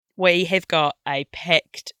We have got a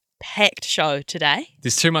packed show today.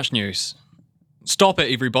 There's too much news. Stop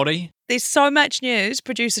it, everybody. There's so much news.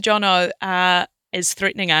 Producer Jono is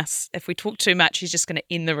threatening us. If we talk too much, he's just going to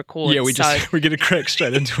end the record. Yeah, we're going to crack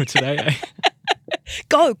straight into it today, eh?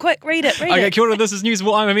 Go, quick, read it. Okay, kia ora, this is News.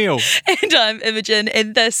 Well, I'm Emil. And I'm Imogen,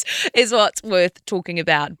 and this is what's worth talking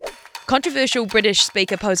about. Controversial British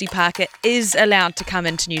speaker Posie Parker is allowed to come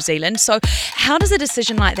into New Zealand. So how does a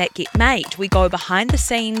decision like that get made? We go behind the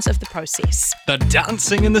scenes of the process. The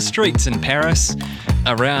dancing in the streets in Paris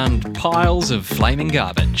around piles of flaming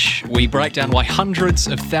garbage. We break down why hundreds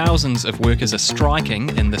of thousands of workers are striking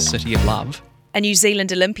in the City of Love. A New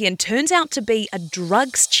Zealand Olympian turns out to be a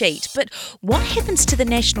drugs cheat, but what happens to the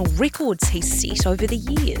national records he's set over the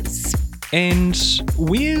years? And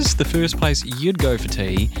where's the first place you'd go for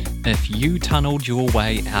tea if you tunnelled your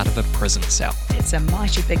way out of a prison cell? It's a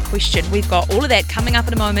mighty big question. We've got all of that coming up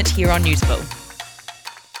in a moment here on Newsable.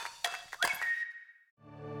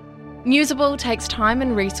 Newsable takes time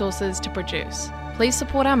and resources to produce. Please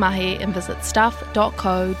support our mahi and visit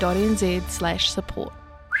stuff.co.nz/support.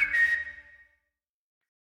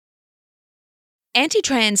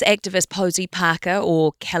 Anti-trans activist Posie Parker,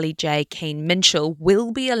 or Kelly J. Keane-Minshall,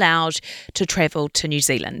 will be allowed to travel to New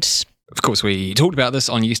Zealand. Of course, we talked about this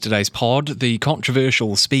on yesterday's pod. The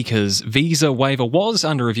controversial speaker's visa waiver was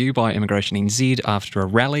under review by Immigration NZ after a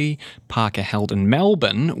rally Parker held in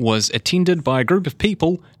Melbourne was attended by a group of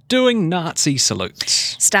people doing Nazi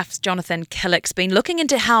salutes. Stuff's Jonathan Killick's been looking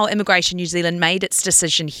into how Immigration New Zealand made its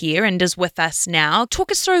decision here and is with us now.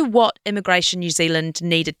 Talk us through what Immigration New Zealand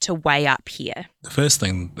needed to weigh up here. The first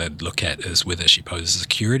thing they'd look at is whether she poses a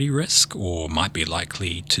security risk or might be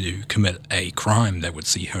likely to commit a crime that would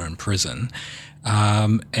see her in prison.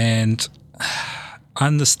 And I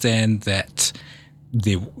understand that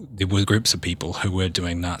there were groups of people who were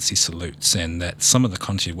doing Nazi salutes, and that some of the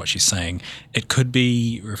content of what she's saying, it could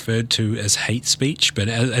be referred to as hate speech, but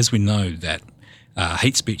as we know that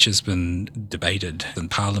hate speech has been debated in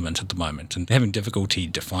Parliament at the moment and having difficulty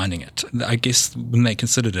defining it. I guess when they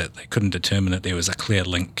considered it, they couldn't determine that there was a clear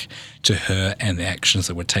link to her and the actions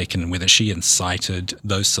that were taken, whether she incited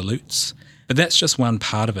those salutes. But that's just one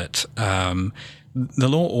part of it. The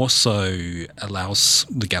law also allows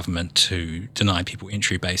the government to deny people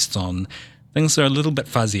entry based on things that are a little bit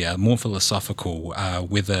fuzzier, more philosophical,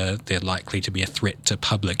 whether they're likely to be a threat to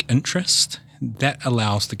public interest. That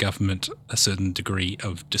allows the government a certain degree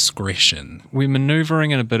of discretion. We're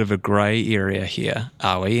manoeuvring in a bit of a grey area here,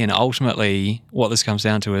 are we? And ultimately, what this comes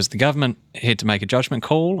down to is the government had to make a judgment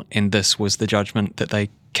call, and this was the judgment that they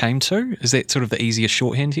came to. Is that sort of the easiest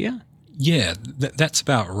shorthand here? Yeah, that's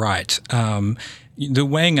about right. They're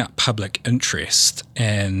weighing up public interest,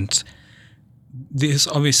 and there's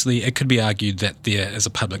obviously, it could be argued that there is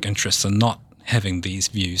a public interest in not having these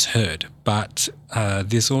views heard, but there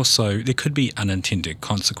could be unintended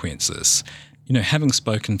consequences. You know, having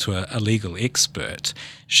spoken to a legal expert,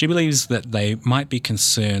 she believes that they might be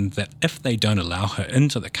concerned that if they don't allow her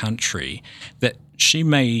into the country, that she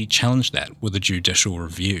may challenge that with a judicial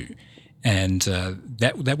review. And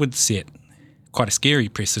that would set quite a scary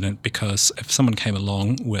precedent, because if someone came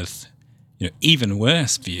along with even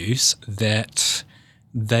worse views, that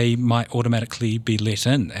they might automatically be let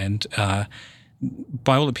in. And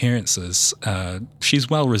by all appearances, she's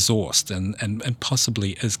well resourced and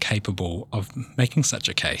possibly is capable of making such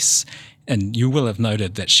a case. And you will have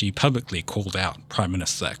noted that she publicly called out Prime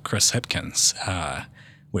Minister Chris Hipkins,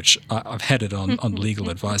 which I've had it on legal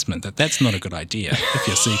advisement that that's not a good idea if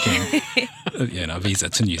you're seeking a visa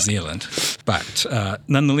to New Zealand. But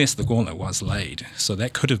nonetheless, the gauntlet was laid, so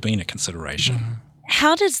that could have been a consideration.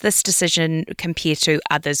 How does this decision compare to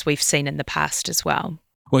others we've seen in the past as well?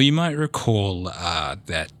 Well, you might recall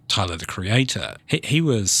that Tyler, the Creator, he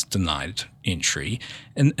was denied entry.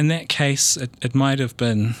 In that case, it might have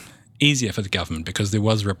been easier for the government because there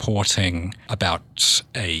was reporting about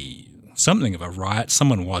something of a riot.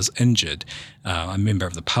 Someone was injured, a member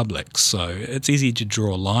of the public. So it's easy to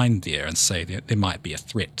draw a line there and say that there might be a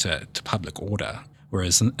threat to public order.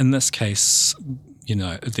 Whereas in this case,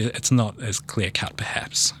 it's not as clear-cut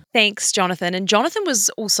perhaps. Thanks, Jonathan. And Jonathan was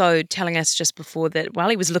also telling us just before that while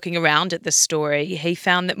he was looking around at this story, he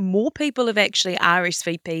found that more people have actually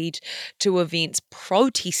RSVP'd to events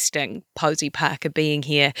protesting Posie Parker being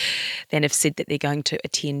here than have said that they're going to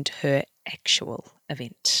attend her actual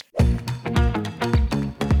event.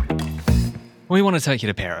 We want to take you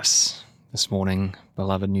to Paris this morning,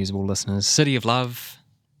 beloved Newsable listeners. City of Love,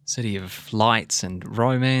 city of lights and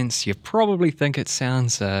romance. You probably think it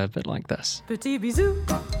sounds a bit like this. Petit bisou,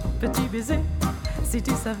 Si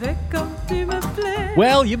tu savais comme tu me plais.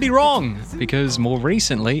 Well, you'd be wrong, because more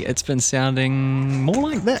recently it's been sounding more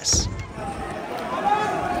like this.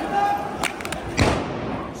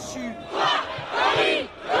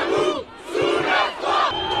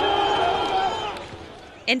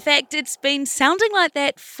 In fact, it's been sounding like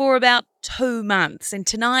that for about 2 months, and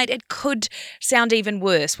tonight it could sound even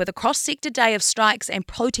worse, with a cross-sector day of strikes and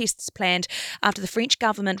protests planned after the French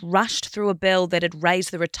government rushed through a bill that had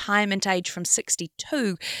raised the retirement age from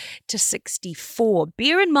 62 to 64.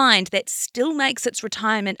 Bear in mind that still makes its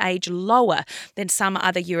retirement age lower than some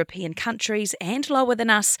other European countries and lower than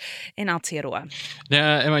us in Aotearoa.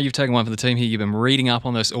 Now, Emma, you've taken one for the team here. You've been reading up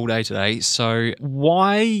on this all day today. So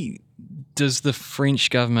why does the French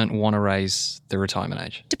government want to raise the retirement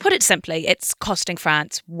age? To put it simply, it's costing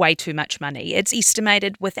France way too much money. It's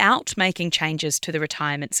estimated without making changes to the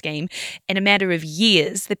retirement scheme, in a matter of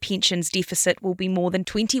years, the pensions deficit will be more than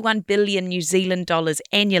 21 billion New Zealand dollars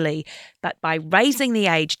annually. But by raising the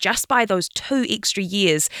age just by those 2 extra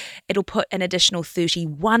years, it'll put an additional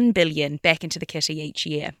 31 billion back into the kitty each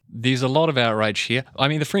year. There's a lot of outrage here. I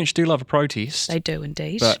mean, the French do love a protest. They do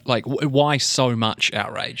indeed. But, why so much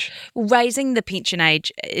outrage? Raising the pension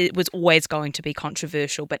age, it was always going to be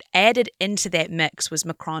controversial, but added into that mix was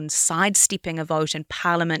Macron sidestepping a vote in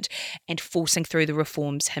Parliament and forcing through the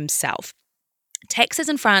reforms himself. Taxes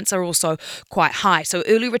in France are also quite high, so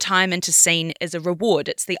early retirement is seen as a reward.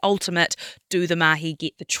 It's the ultimate do the mahi,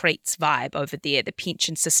 get the treats vibe over there. The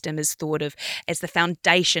pension system is thought of as the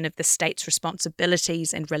foundation of the state's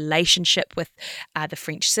responsibilities and relationship with the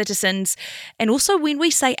French citizens. And also, when we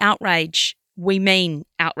say outrage, we mean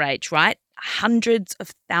outrage, right? Hundreds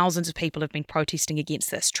of thousands of people have been protesting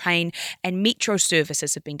against this. Train and metro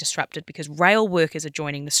services have been disrupted because rail workers are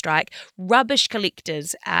joining the strike. Rubbish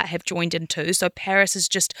collectors have joined in too. So Paris is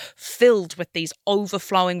just filled with these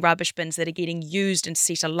overflowing rubbish bins that are getting used and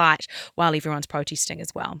set alight while everyone's protesting as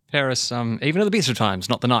well. Paris, even at the best of times,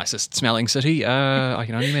 not the nicest smelling city. I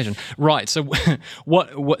can only imagine. Right. So,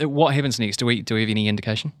 what happens next? Do we have any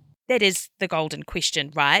indication? That is the golden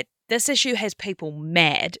question, right? This issue has people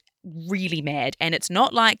mad, really mad, and it's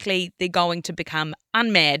not likely they're going to become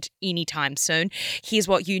unmad anytime soon. Here's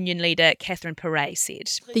what union leader Catherine Perret said.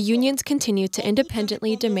 The unions continue to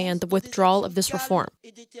independently demand the withdrawal of this reform,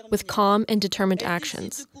 with calm and determined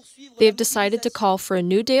actions. They have decided to call for a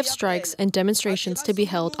new day of strikes and demonstrations to be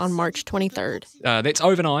held on March 23rd. That's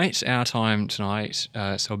overnight, our time tonight,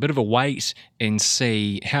 so a bit of a wait and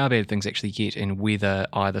see how bad things actually get and whether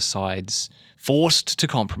either side's forced to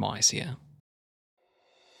compromise here.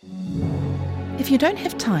 If you don't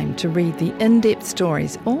have time to read the in-depth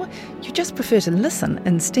stories, or you just prefer to listen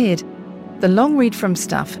instead, The Long Read from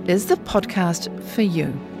Stuff is the podcast for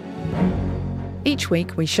you. Each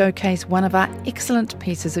week we showcase one of our excellent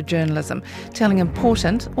pieces of journalism, telling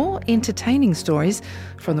important or entertaining stories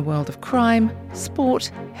from the world of crime,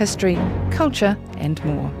 sport, history, culture and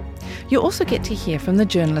more. You also get to hear from the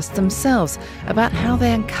journalists themselves about how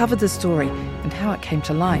they uncovered the story and how it came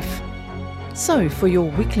to life. So, for your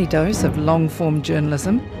weekly dose of long-form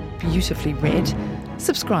journalism, beautifully read,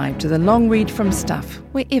 subscribe to The Long Read from Stuff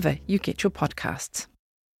wherever you get your podcasts.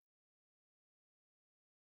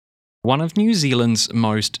 One of New Zealand's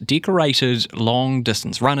most decorated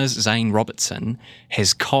long-distance runners, Zane Robertson,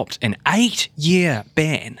 has copped an 8-year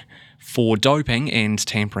ban for doping and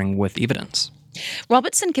tampering with evidence.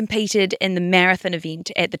 Robertson competed in the marathon event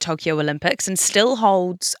at the Tokyo Olympics and still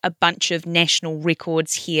holds a bunch of national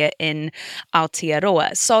records here in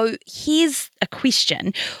Aotearoa. So here's a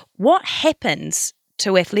question. What happens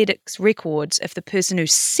to athletics records if the person who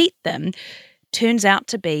set them turns out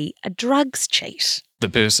to be a drugs cheat? The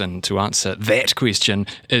person to answer that question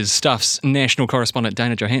is Stuff's national correspondent,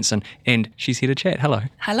 Dana Johansson, and she's here to chat. Hello.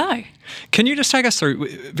 Hello. Can you just take us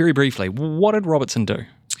through, very briefly, what did Robertson do?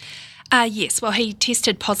 Yes, well, he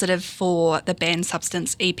tested positive for the banned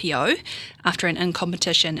substance EPO after an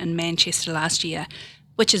in-competition in Manchester last year,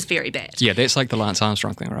 which is very bad. Yeah, that's like the Lance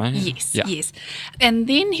Armstrong thing, right? Yes, yeah. Yes. And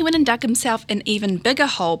then he went and dug himself an even bigger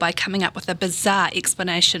hole by coming up with a bizarre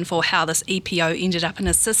explanation for how this EPO ended up in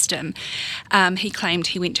his system. He claimed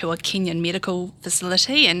he went to a Kenyan medical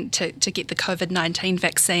facility and to get the COVID-19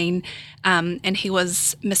 vaccine, and he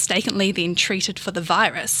was mistakenly then treated for the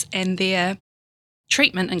virus, and their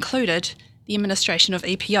treatment included the administration of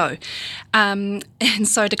EPO. And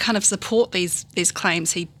so to kind of support these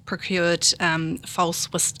claims, he procured false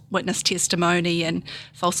witness testimony and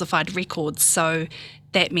falsified records. So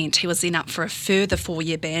that meant he was then up for a further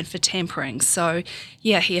 4-year ban for tampering. So,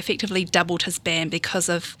 yeah, he effectively doubled his ban because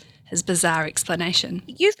of his bizarre explanation.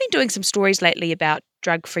 You've been doing some stories lately about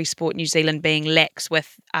drug-free sport New Zealand being lax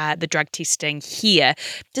with the drug testing here.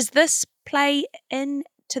 Does this play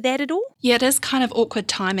into that at all? Yeah, it is kind of awkward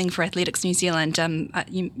timing for Athletics New Zealand.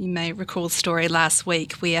 You may recall a story last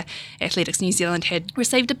week where Athletics New Zealand had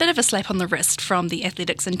received a bit of a slap on the wrist from the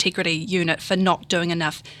Athletics Integrity Unit for not doing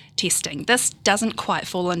enough testing. This doesn't quite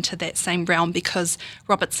fall into that same realm because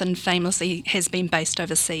Robertson famously has been based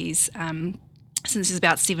overseas since he was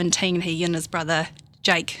about 17. He and his brother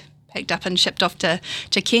Jake packed up and shipped off to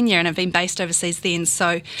Kenya and have been based overseas then.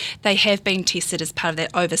 So they have been tested as part of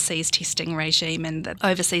that overseas testing regime, and the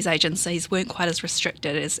overseas agencies weren't quite as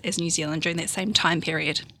restricted as New Zealand during that same time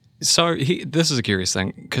period. So this is a curious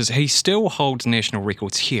thing because he still holds national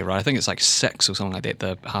records here, right? I think it's like 6 or something like that,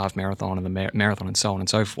 the half marathon and the marathon and so on and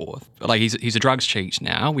so forth. Like he's a drugs cheat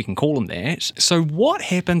now, we can call him that. So what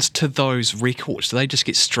happens to those records? Do they just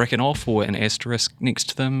get stricken off or an asterisk next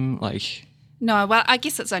to them? No, well, I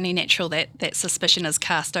guess it's only natural that suspicion is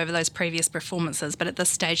cast over those previous performances, but at this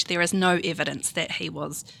stage there is no evidence that he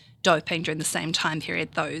was doping during the same time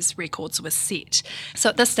period those records were set. So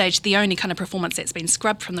at this stage, the only kind of performance that's been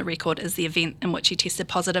scrubbed from the record is the event in which he tested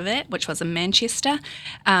positive at, which was in Manchester.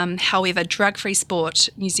 However, drug-free sport,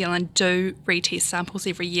 New Zealand do retest samples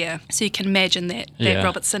every year. So you can imagine that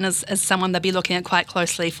Robertson is someone they'll be looking at quite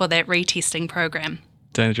closely for that retesting program.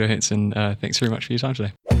 Dana Johansson, thanks very much for your time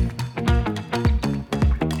today.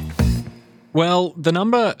 Well, the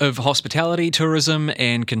number of hospitality, tourism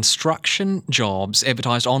and construction jobs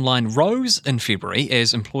advertised online rose in February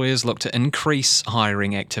as employers look to increase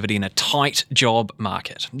hiring activity in a tight job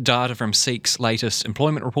market. Data from Seek's latest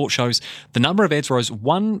employment report shows the number of ads rose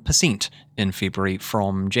 1% in February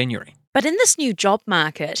from January. But in this new job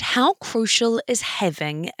market, how crucial is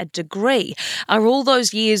having a degree? Are all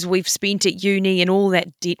those years we've spent at uni and all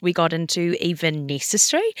that debt we got into even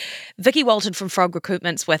necessary? Vicky Walton from Frog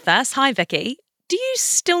Recruitment's with us. Hi, Vicky. Do you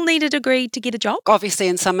still need a degree to get a job? Obviously,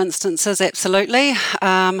 in some instances, absolutely.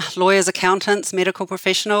 Lawyers, accountants, medical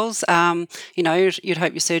professionals, you'd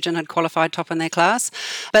hope your surgeon had qualified top in their class.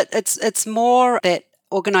 But it's more that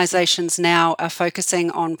organisations now are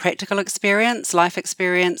focusing on practical experience, life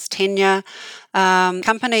experience, tenure.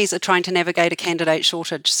 Companies are trying to navigate a candidate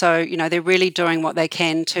shortage. So, they're really doing what they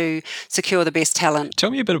can to secure the best talent.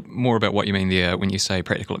 Tell me a bit more about what you mean there when you say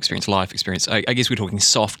practical experience, life experience. I guess we're talking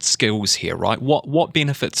soft skills here, right? What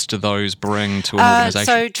benefits do those bring to an organisation?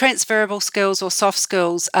 So transferable skills or soft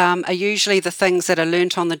skills are usually the things that are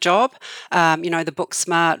learnt on the job. The book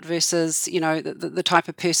smart versus, the type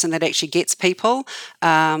of person that actually gets people.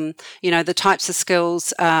 The types of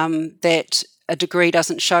skills that a degree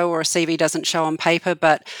doesn't show or a CV doesn't show on paper,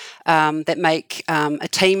 but that make a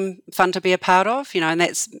team fun to be a part of, and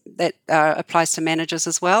that applies to managers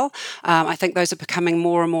as well. I think those are becoming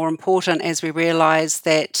more and more important as we realise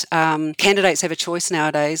that candidates have a choice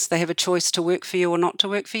nowadays. They have a choice to work for you or not to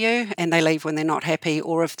work for you, and they leave when they're not happy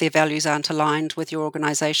or if their values aren't aligned with your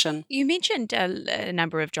organisation. You mentioned a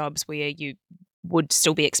number of jobs where you would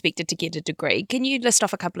still be expected to get a degree. Can you list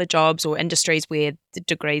off a couple of jobs or industries where the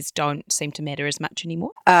degrees don't seem to matter as much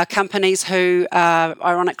anymore? Companies who are,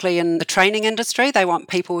 ironically, in the training industry, they want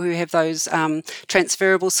people who have those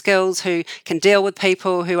transferable skills, who can deal with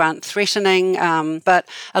people, who aren't threatening. But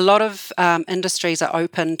a lot of industries are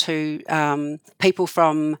open to people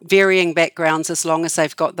from varying backgrounds as long as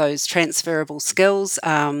they've got those transferable skills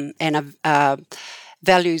and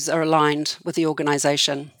values are aligned with the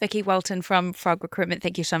organisation. Vicky Walton from Frog Recruitment,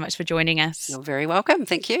 thank you so much for joining us. You're very welcome.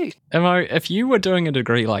 Thank you. Imo, if you were doing a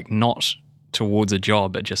degree not towards a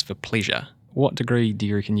job but just for pleasure, what degree do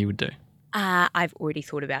you reckon you would do? I've already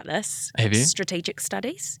thought about this. Have you? Strategic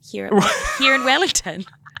studies here in Wellington.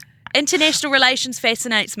 International relations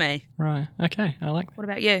fascinates me. Right. Okay. I like that. What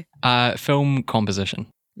about you? Film composition.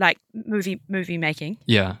 Like movie making?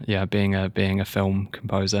 Yeah. Being a film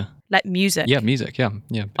composer. Like music? Yeah, music. Yeah.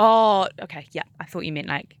 Oh, okay. Yeah. I thought you meant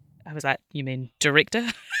you mean director?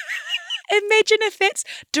 Imagine if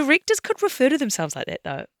directors could refer to themselves like that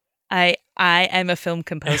though. I am a film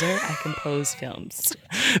composer. I compose films.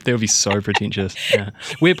 That would be so pretentious. Yeah.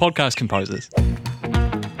 We're podcast composers.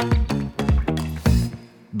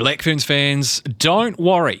 Black Ferns fans, don't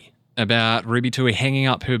worry about Ruby Tui hanging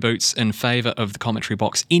up her boots in favour of the commentary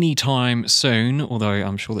box anytime soon, although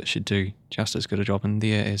I'm sure that she'd do just as good a job in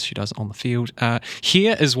there as she does on the field.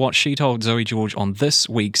 Here is what she told Zoe George on this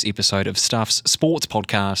week's episode of Stuff's sports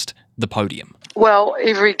podcast, The Podium. Well,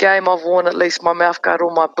 every game I've worn at least my mouthguard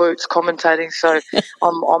or my boots commentating, so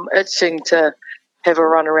I'm itching to have a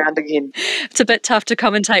run around again. It's a bit tough to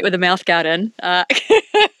commentate with a mouthguard in.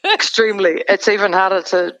 Extremely. It's even harder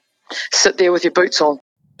to sit there with your boots on.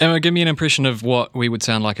 Emma, give me an impression of what we would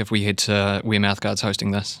sound like if we had to wear mouthguards hosting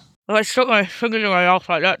this. Well, I stuck my fingers in my mouth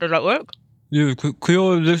like that. Does that work? Yeah, could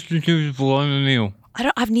you listen to the meal?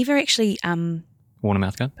 I've never actually, Worn a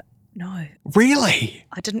mouthguard? no. Really?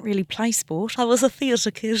 I didn't really play sport. I was a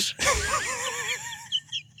theatre kid.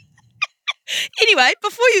 Anyway,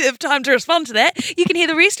 before you have time to respond to that, you can hear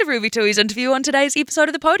the rest of Ruby Tui's interview on today's episode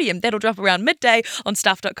of The Podium. That'll drop around midday on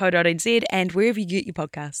stuff.co.nz and wherever you get your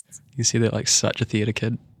podcasts. You see that like such a theatre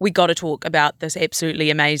kid. We got to talk about this absolutely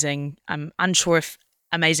amazing, I'm unsure if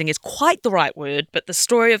amazing is quite the right word, but the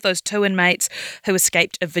story of those two inmates who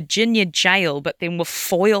escaped a Virginia jail but then were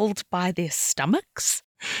foiled by their stomachs.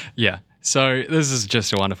 Yeah. So this is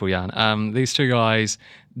just a wonderful yarn. These two guys,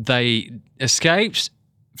 they escaped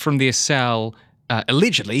from their cell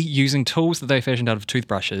allegedly using tools that they fashioned out of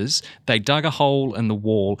toothbrushes. They dug a hole in the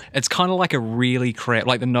wall. It's kind of like a really crap,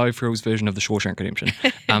 like the no frills version of the Shawshank Redemption.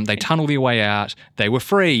 They tunneled their way out. They were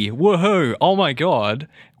free. Woohoo! Oh my God!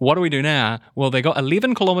 What do we do now? Well, they got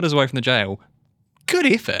 11 kilometers away from the jail. Good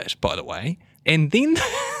effort, by the way. And then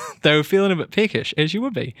they were feeling a bit peckish, as you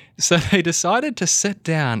would be. So they decided to sit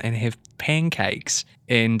down and have pancakes.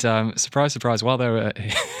 And surprise, surprise, while they were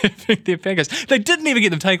having their pancakes, they didn't even get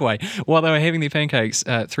them takeaway. While they were having their pancakes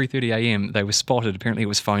at 3:30 a.m, they were spotted. Apparently it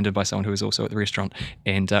was phoned in by someone who was also at the restaurant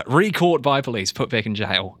and re-caught by police, put back in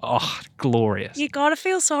jail. Oh, glorious. You gotta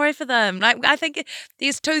feel sorry for them. Like, I think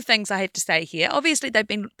there's two things I have to say here. Obviously, they've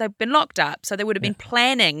been locked up, so they would have been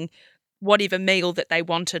planning whatever meal that they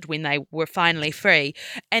wanted when they were finally free.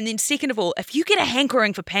 And then second of all, if you get a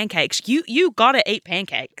hankering for pancakes, you gotta eat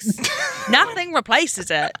pancakes. Nothing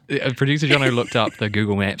replaces it. Producer Jono looked up the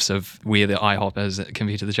Google Maps of where the IHOP is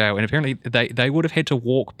compared to the jail, and apparently they would have had to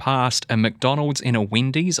walk past a McDonald's and a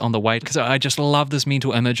Wendy's on the way, because I just love this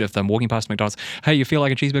mental image of them walking past McDonald's. Hey, you feel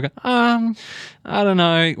like a cheeseburger? I don't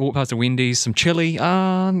know. Walk past a Wendy's, some chili.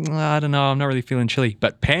 I don't know. I'm not really feeling chili,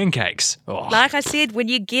 but pancakes. Oh. Like I said, when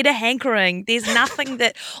you get a hankering, there's nothing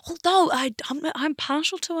that. Although I'm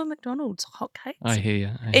partial to a McDonald's hotcakes. I hear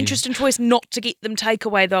you. Interesting choice not to get them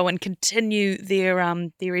takeaway though, and continue their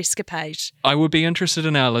escapade. I would be interested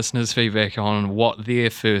in our listeners' feedback on what their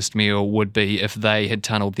first meal would be if they had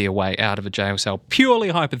tunneled their way out of a jail cell. Purely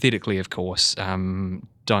hypothetically, of course.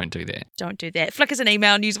 Don't do that. Don't do that. Flick us an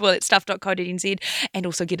email, newsable@stuff.co.nz, and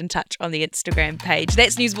also get in touch on the Instagram page.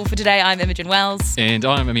 That's Newsable for today. I'm Imogen Wells. And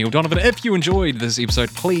I'm Emil Donovan. If you enjoyed this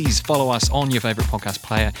episode, please follow us on your favourite podcast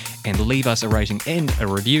player and leave us a rating and a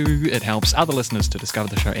review. It helps other listeners to discover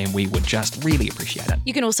the show, and we would just really appreciate it.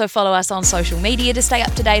 You can also follow us on social media to stay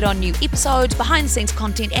up to date on new episodes, behind-the-scenes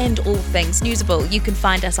content, and all things Newsable. You can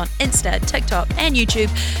find us on Insta, TikTok, and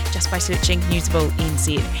YouTube just by searching Newsable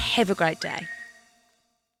NZ. Have a great day.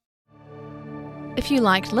 If you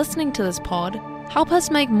liked listening to this pod, help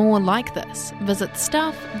us make more like this. Visit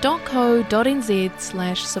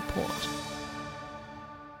stuff.co.nz/support.